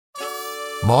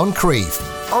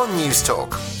Moncrief on News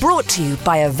Talk. Brought to you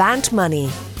by Avant Money.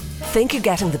 Think you're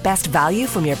getting the best value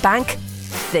from your bank?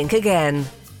 Think again.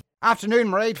 Afternoon,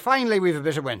 Mairead. Finally, we've a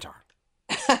bit of winter.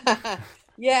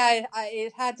 Yeah,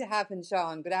 it had to happen,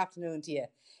 Sean. Good afternoon to you.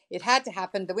 It had to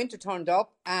happen. The winter turned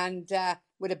up and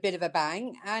with a bit of a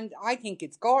bang. And I think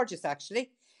it's gorgeous, actually.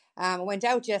 I went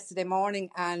out yesterday morning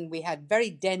and we had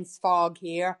very dense fog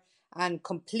here and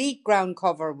complete ground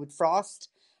cover with frost.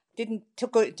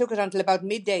 Took it until about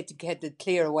midday to get it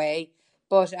clear away.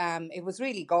 But it was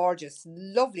really gorgeous.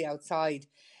 Lovely outside.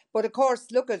 But of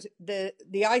course, look at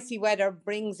the icy weather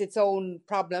brings its own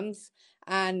problems.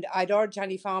 And I'd urge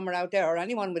any farmer out there or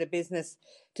anyone with a business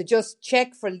to just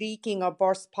check for leaking or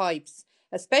burst pipes,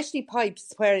 especially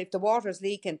pipes where if the water's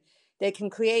leaking, they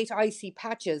can create icy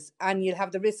patches and you'll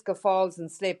have the risk of falls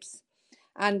and slips.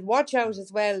 And watch out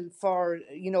as well for,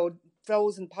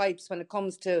 frozen pipes when it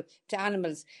comes to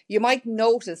animals. You might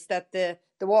notice that the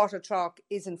water trough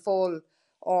isn't full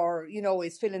or,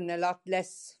 is filling a lot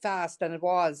less fast than it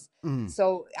was.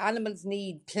 So animals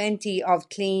need plenty of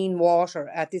clean water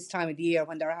at this time of the year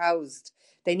when they're housed.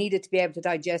 They need it to be able to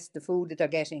digest the food that they're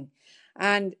getting.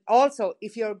 And also,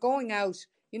 if you're going out,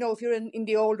 if you're in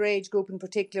the older age group in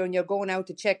particular and you're going out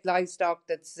to check livestock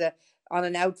that's on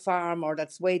an out farm or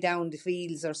that's way down the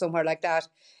fields or somewhere like that,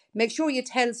 make sure you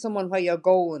tell someone where you're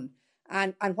going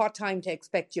and what time to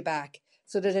expect you back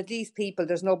so that at least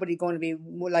there's nobody going to be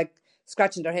like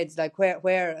scratching their heads like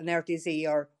where on earth is he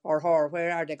or her,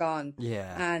 where are they gone?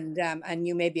 Yeah. And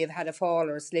you maybe have had a fall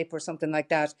or a slip or something like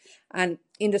that. And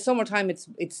in the summertime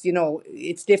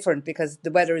it's different because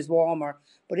the weather is warmer.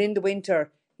 But in the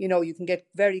winter, you can get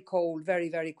very cold very,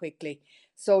 very quickly.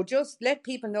 So just let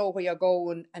people know where you're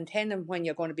going and tell them when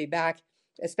you're going to be back,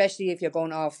 especially if you're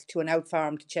going off to an out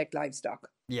farm to check livestock.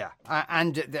 Yeah,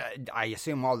 and I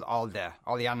assume all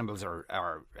the animals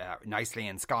are nicely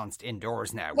ensconced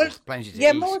indoors now. Well, with plenty to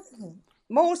yeah, eat.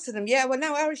 most of them. Yeah, well,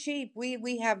 now our sheep,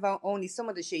 we have only some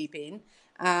of the sheep in,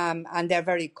 and they're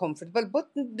very comfortable. But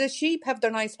the sheep have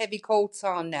their nice heavy coats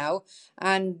on now,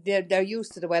 and they're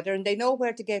used to the weather, and they know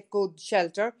where to get good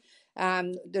shelter.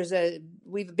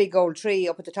 We've a big old tree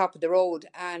up at the top of the road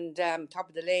and top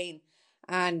of the lane.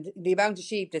 And the amount of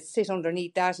sheep that sit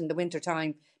underneath that in the winter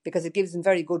time because it gives them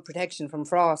very good protection from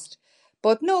frost.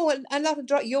 But no, a lot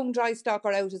of young dry stock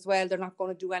are out as well. They're not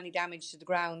going to do any damage to the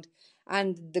ground.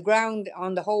 And the ground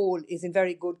on the whole is in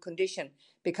very good condition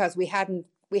because we haven't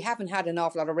had an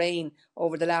awful lot of rain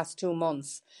over the last 2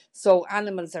 months. So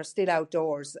animals are still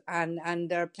outdoors and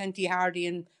they're plenty hardy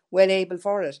and well able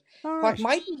for it. All What right.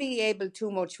 mightn't be able too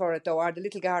much for it though are the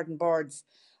little garden birds.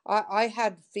 I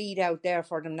had feed out there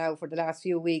for them now for the last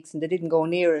few weeks and they didn't go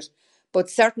near it. But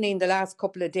certainly in the last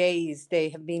couple of days, they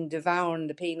have been devouring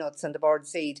the peanuts and the bird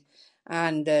seed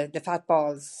and the fat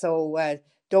balls. So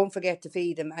don't forget to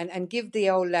feed them and give the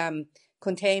old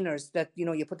containers that,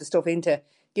 you put the stuff into,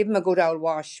 give them a good old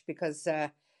wash because,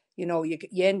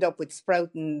 you end up with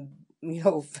sprouting,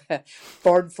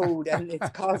 bird food and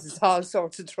it causes all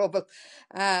sorts of trouble.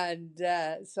 And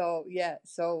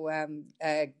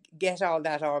get all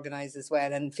that organised as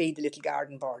well and feed the little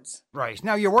garden birds. Right.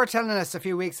 Now, you were telling us a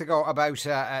few weeks ago about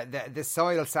the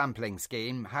soil sampling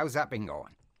scheme. How's that been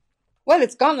going? Well,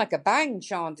 it's gone like a bang,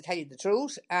 Sean, to tell you the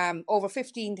truth. Over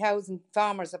 15,000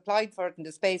 farmers applied for it in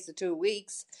the space of 2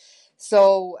 weeks.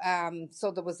 So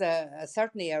there was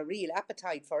certainly a real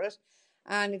appetite for it.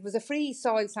 And it was a free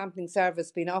soil sampling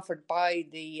service being offered by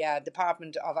the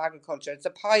Department of Agriculture. It's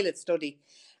a pilot study.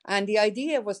 And the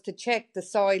idea was to check the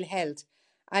soil health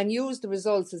and use the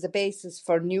results as a basis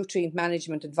for nutrient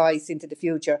management advice into the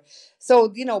future.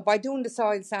 So, by doing the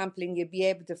soil sampling, you'd be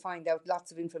able to find out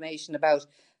lots of information about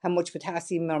how much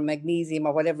potassium or magnesium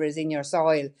or whatever is in your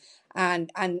soil.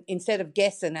 And instead of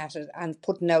guessing at it and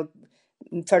putting out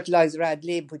fertiliser ad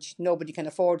lib, which nobody can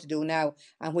afford to do now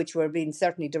and which we're being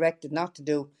certainly directed not to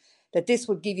do, that this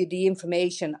would give you the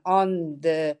information on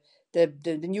the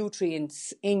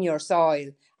nutrients in your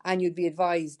soil and you'd be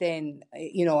advised then,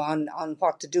 on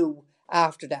what to do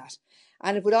after that.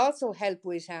 And it would also help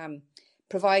with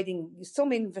providing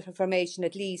some information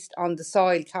at least on the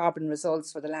soil carbon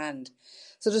results for the land.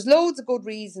 So there's loads of good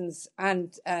reasons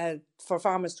and for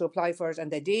farmers to apply for it,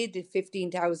 and they did,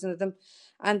 15,000 of them.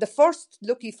 And the first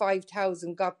lucky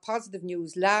 5,000 got positive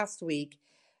news last week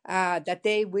that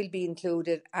they will be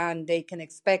included and they can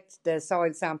expect the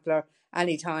soil sampler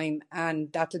anytime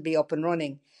and that'll be up and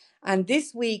running. And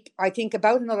this week, I think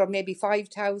about another maybe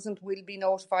 5,000 will be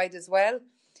notified as well.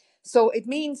 So it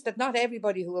means that not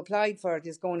everybody who applied for it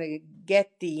is going to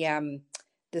get the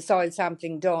soil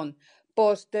sampling done.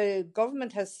 But the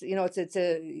government has, it's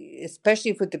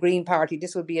especially with the Green Party,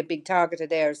 this would be a big target of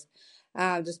theirs.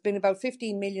 There's been about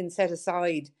 15 million set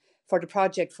aside for the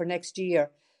project for next year.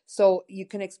 So you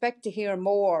can expect to hear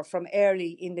more from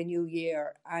early in the new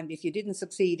year. And if you didn't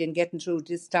succeed in getting through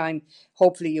this time,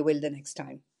 hopefully you will the next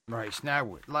time. Right,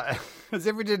 now, as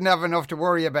if we didn't have enough to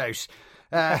worry about.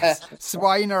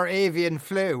 Swine or avian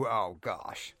flu, oh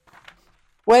gosh.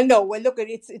 Well, no. Well, look,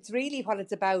 it's really what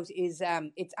it's about is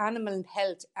it's Animal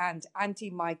Health and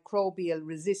Antimicrobial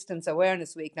Resistance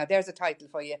Awareness Week. Now, there's a title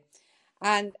for you,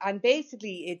 and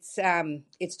basically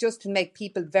it's just to make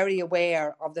people very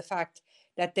aware of the fact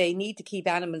that they need to keep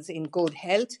animals in good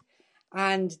health,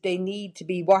 and they need to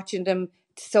be watching them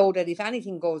so that if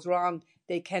anything goes wrong,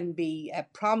 they can be a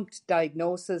prompt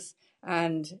diagnosis,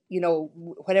 and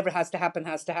whatever has to happen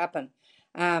has to happen.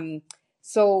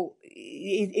 So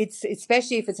it's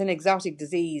especially if it's an exotic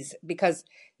disease, because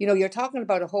you're talking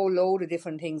about a whole load of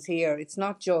different things here. It's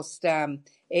not just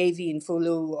avian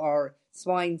flu or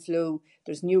swine flu.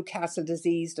 There's Newcastle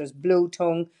disease. There's blue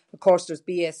tongue. Of course, there's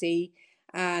BSE,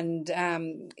 and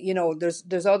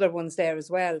there's other ones there as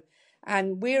well.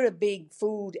 And we're a big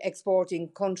food exporting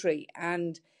country,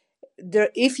 and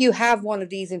if you have one of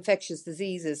these infectious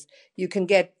diseases, you can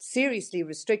get seriously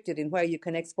restricted in where you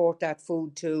can export that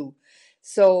food to.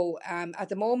 So at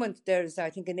the moment, there's, I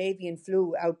think, an avian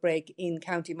flu outbreak in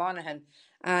County Monaghan,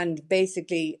 and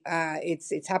basically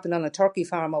it's happened on a turkey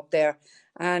farm up there,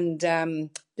 and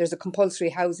there's a compulsory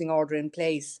housing order in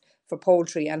place for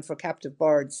poultry and for captive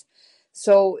birds.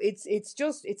 So it's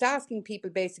asking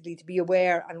people basically to be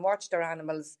aware and watch their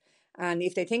animals, and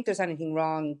if they think there's anything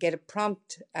wrong, get a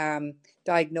prompt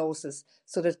diagnosis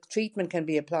so that treatment can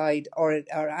be applied or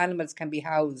animals can be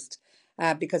housed.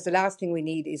 Because the last thing we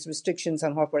need is restrictions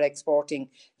on what we're exporting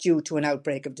due to an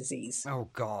outbreak of disease. Oh,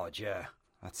 God, yeah.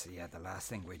 That's the last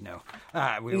thing we'd know.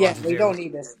 We don't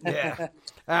need it. Yeah.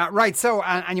 Right, so,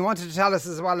 and you wanted to tell us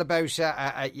as well about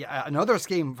another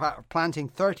scheme for planting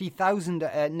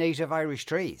 30,000 native Irish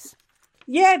trees.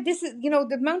 Yeah, this is,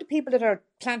 the amount of people that are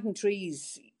planting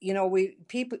trees,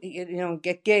 people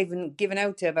get given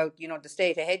out to about, the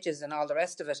state of hedges and all the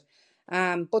rest of it.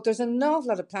 But there's an awful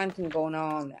lot of planting going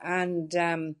on, and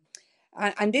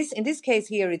this in this case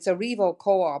here, it's a Revo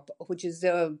co-op, which is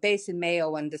based in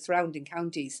Mayo and the surrounding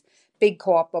counties. Big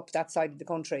co-op up that side of the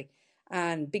country,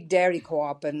 and big dairy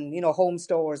co-op, and home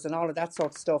stores and all of that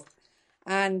sort of stuff.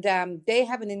 And they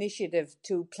have an initiative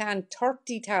to plant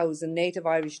 30,000 native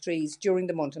Irish trees during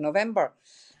the month of November.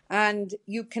 And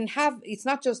you can have, it's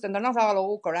not just, and they're not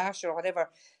all oak or ash or whatever.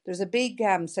 There's a big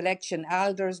selection: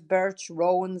 alders, birch,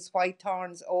 rowans,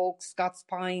 whitethorns, oak, Scots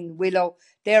pine, willow.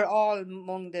 They're all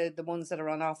among the ones that are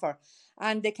on offer.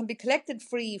 And they can be collected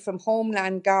free from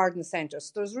Homeland Garden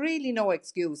Centres. There's really no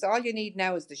excuse. All you need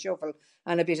now is the shovel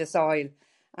and a bit of soil.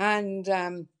 And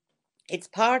it's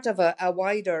part of a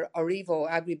wider Orivo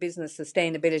agribusiness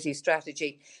sustainability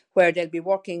strategy, where they'll be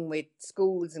working with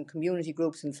schools and community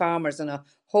groups and farmers and a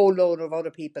whole load of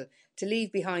other people to leave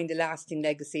behind a lasting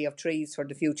legacy of trees for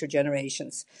the future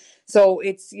generations. So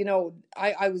it's,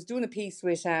 I was doing a piece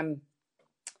with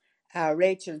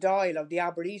Rachel Doyle of the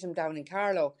Arboretum down in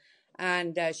Carlow,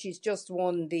 and she's just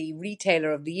won the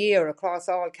Retailer of the Year across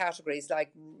all categories,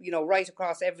 like, right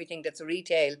across everything that's a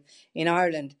retail in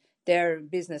Ireland. Their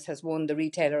business has won the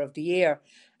Retailer of the Year.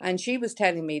 And she was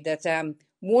telling me that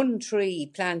one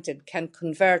tree planted can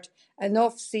convert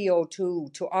enough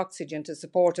CO2 to oxygen to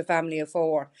support a family of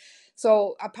 4.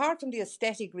 So apart from the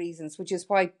aesthetic reasons, which is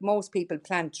why most people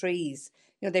plant trees,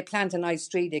 they plant a nice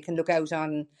tree they can look out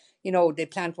on, they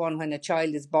plant one when a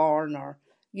child is born, or,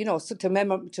 so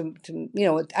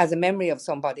as a memory of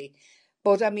somebody.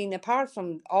 But I mean, apart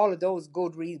from all of those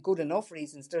good enough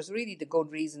reasons, there's really the good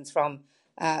reasons from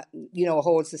a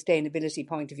whole sustainability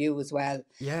point of view as well.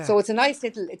 Yeah. So it's a nice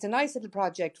little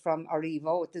project from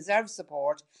Orivo. It deserves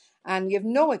support, and you have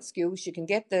no excuse. You can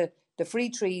get the free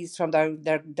trees from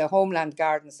their Homeland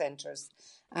Garden Centres,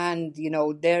 and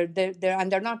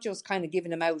they're not just kind of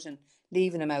giving them out and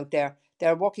leaving them out there.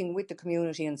 They're working with the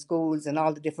community and schools and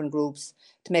all the different groups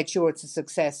to make sure it's a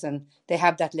success, and they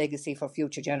have that legacy for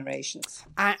future generations.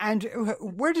 And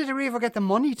where did Orivo get the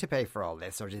money to pay for all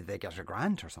this, or did they get a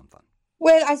grant or something?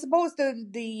 Well, I suppose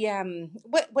again,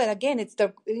 it's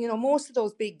most of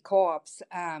those big co-ops,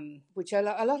 which a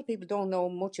lot of people don't know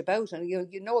much about, and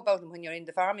you know about them when you're in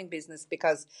the farming business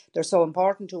because they're so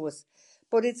important to us.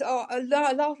 But it's a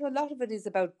lot of it is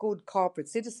about good corporate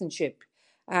citizenship.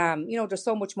 There's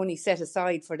so much money set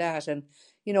aside for that, and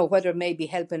whether it may be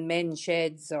helping men's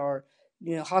sheds or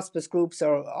hospice groups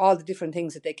or all the different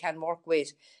things that they can work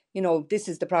with. This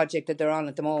is the project that they're on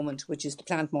at the moment, which is to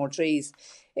plant more trees.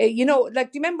 Do you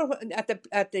remember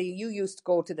you used to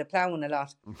go to the ploughing a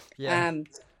lot? Yeah.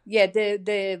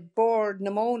 The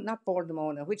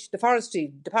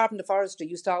forestry Department of Forestry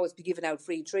used to always be giving out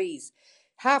free trees.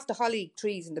 Half the holly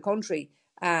trees in the country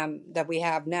that we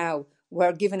have now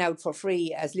were given out for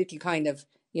free as little kind of,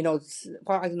 I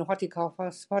don't know what do you call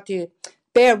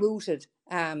bare rooted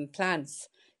plants.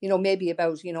 Maybe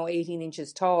about 18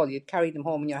 inches tall. You'd carry them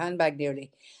home in your handbag nearly,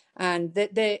 and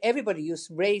everybody used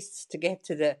to race to get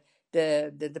to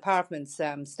the department's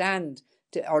stand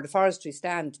or the forestry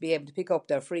stand to be able to pick up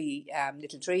their free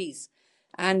little trees.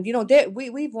 And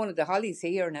we've one of the hollies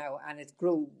here now, and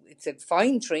it's a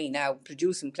fine tree now,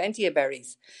 producing plenty of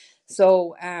berries.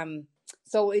 So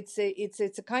it's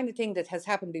a kind of thing that has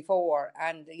happened before,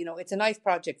 and it's a nice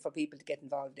project for people to get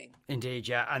involved in. Indeed,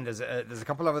 yeah. And there's a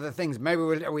couple of other things. Maybe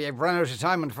we've run out of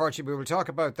time, unfortunately. We will talk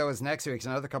about those next week.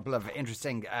 Another couple of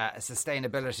interesting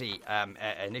sustainability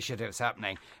initiatives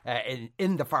happening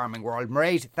in the farming world.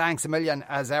 Mairead, thanks a million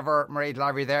as ever. Mairead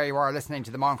Lavery, there you are listening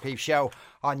to the Moncrief Show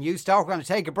on Newstalk. We're going to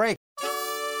take a break.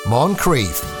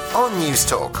 Moncrief on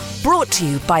Newstalk. Brought to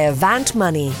you by Avant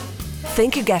Money.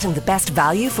 Think you're getting the best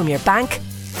value from your bank?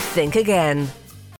 Think again.